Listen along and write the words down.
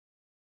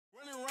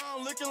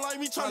Around looking like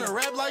me, trying to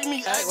rap like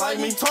me, act like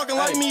me, talking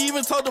like me,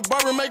 even told the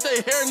barber make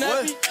their hair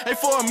nappy. Hey,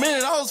 for a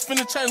minute, I was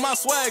finna change my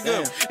swag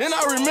up. Then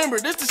I remember,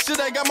 this the shit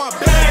that got my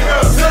bag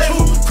up.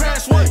 Who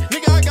crash what?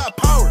 Nigga, I got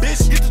power.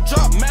 Bitch, get the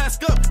drop,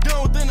 mask up,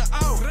 done within an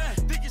hour.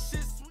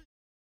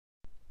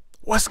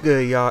 What's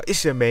good, y'all?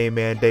 It's your main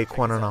man,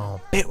 Daquan, and I'm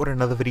back with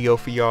another video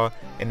for y'all.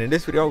 And in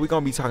this video, we're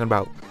gonna be talking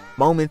about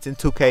moments in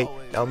 2K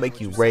that'll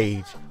make you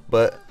rage.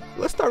 But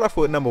let's start off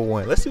with number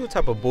one. Let's see what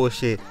type of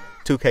bullshit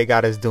 2K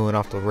got us doing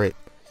off the rip.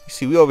 You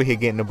see, we over here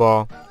getting the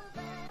ball,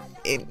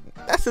 and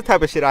that's the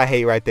type of shit I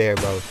hate right there,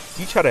 bro.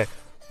 You try to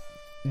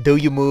do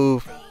your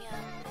move,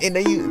 and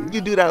then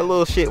you do that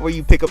little shit where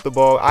you pick up the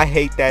ball. I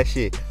hate that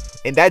shit.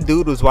 And that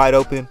dude was wide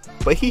open,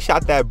 but he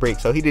shot that brick,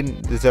 so he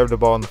didn't deserve the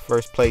ball in the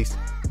first place.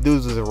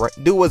 Dude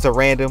was a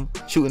random,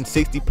 shooting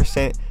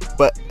 60%.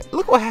 But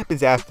look what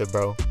happens after,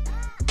 bro.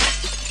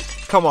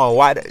 Come on,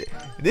 why?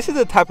 This is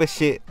the type of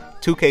shit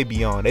 2K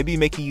be on. They be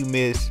making you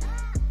miss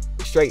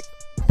straight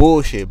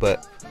bullshit.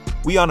 But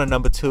we on a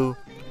number 2,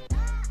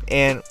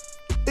 and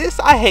this,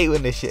 I hate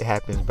when this shit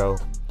happens, bro.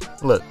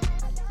 Look,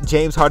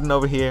 James Harden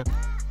over here.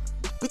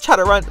 We try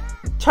to run,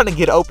 trying to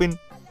get open,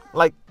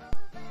 like,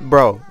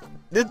 bro.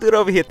 This dude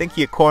over here think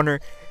he a corner.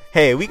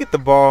 Hey, we get the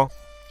ball.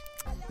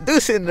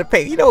 Dude sitting in the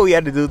paint. You know what we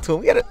had to do to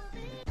him? We had to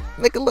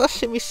make a little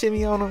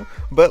shimmy on him.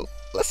 But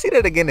let's see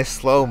that again in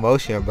slow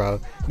motion,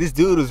 bro. This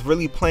dude was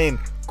really playing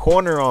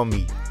corner on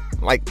me.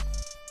 Like,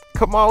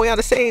 come on, we on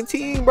the same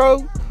team,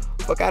 bro.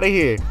 Fuck out of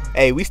here.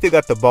 Hey, we still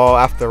got the ball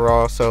after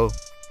all, so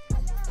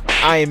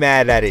I ain't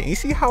mad at it. You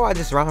see how I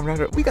just rhymed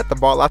right? We got the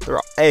ball after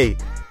all. Hey,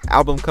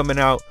 album coming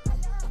out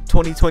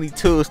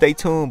 2022. Stay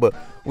tuned. But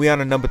we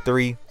on a number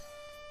 3.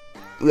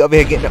 We over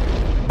here getting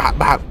the bop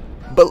bop,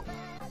 but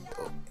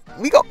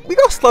we go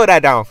slow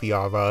that down for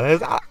y'all, bro.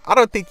 I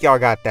don't think y'all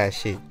got that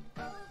shit.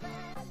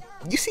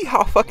 You see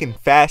how fucking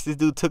fast this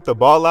dude took the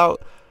ball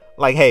out?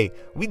 Like, hey,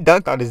 we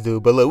dunked on this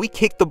dude, but look, we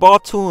kicked the ball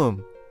to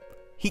him.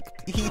 He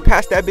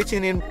passed that bitch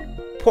in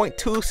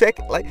 0.2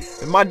 seconds. Like,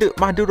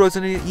 my dude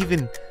wasn't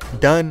even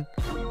done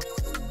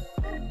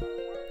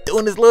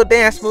doing his little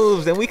dance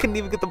moves, and we couldn't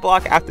even get the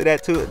block after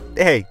that too.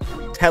 Hey,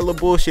 hella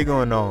bullshit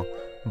going on.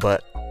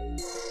 But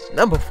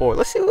number 4,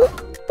 let's see what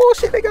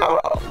bullshit they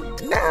got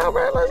now,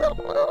 man.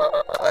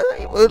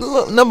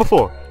 Look, number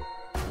 4.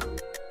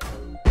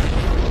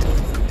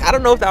 I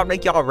don't know if that'll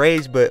make y'all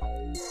rage, but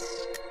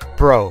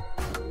bro,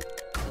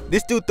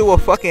 this dude threw a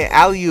fucking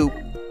alley-oop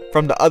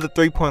from the other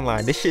 3-point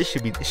line. This shit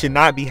should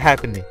not be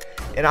happening.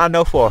 And I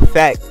know for a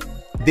fact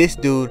this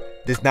dude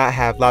does not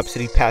have Lob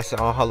City passer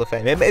on Hall of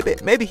Fame.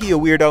 Maybe he a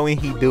weirdo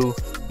and he do,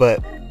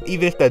 but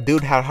even if the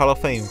dude had Hall of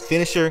Fame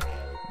finisher,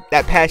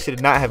 that pass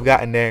should not have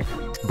gotten there.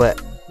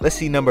 But let's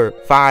see number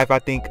 5, I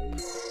think.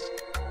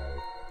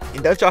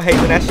 And don't y'all hate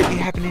when that shit be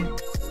happening?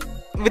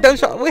 But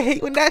don't y'all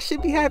hate when that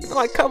shit be happening?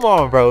 Like, come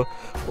on, bro.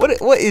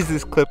 What is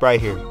this clip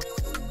right here?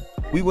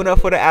 We went up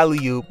for the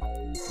alley-oop.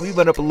 We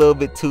went up a little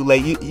bit too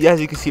late. As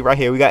you can see right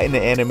here, we got in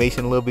the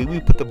animation a little bit. We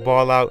put the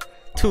ball out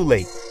too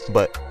late.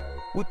 But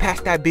we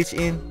passed that bitch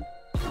in,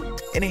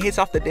 and it hits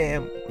off the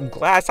damn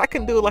glass. I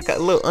can do like a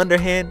little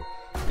underhand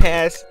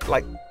pass,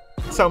 like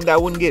something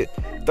that wouldn't get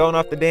thrown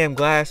off the damn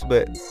glass.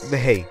 But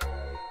hey.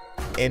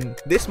 And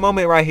this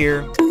moment right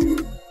here,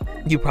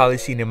 you probably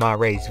seen in my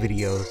rage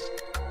videos,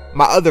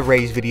 my other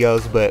rage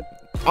videos, but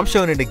I'm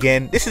showing it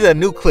again. This is a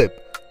new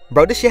clip,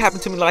 bro. This shit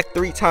happened to me like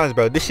 3 times,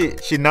 bro. This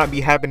shit should not be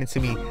happening to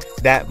me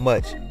that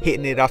much,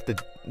 hitting it off the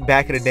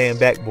back of the damn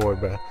backboard,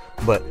 bro.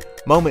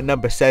 But moment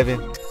number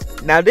 7.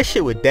 Now this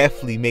shit would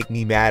definitely make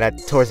me mad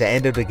towards the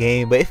end of the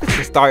game, but if it's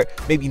the start,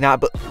 maybe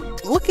not. But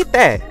look at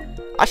that.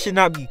 I should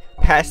not be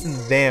passing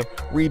the damn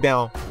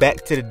rebound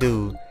back to the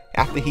dude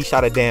after he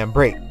shot a damn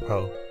break,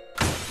 bro.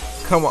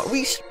 Come on,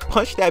 we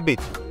punched that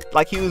bitch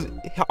like he was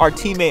our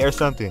teammate or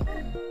something.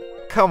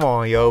 Come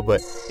on, yo.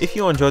 But if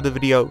you enjoyed the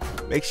video,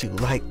 make sure you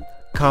like,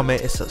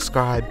 comment, and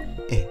subscribe,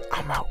 and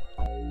I'm out.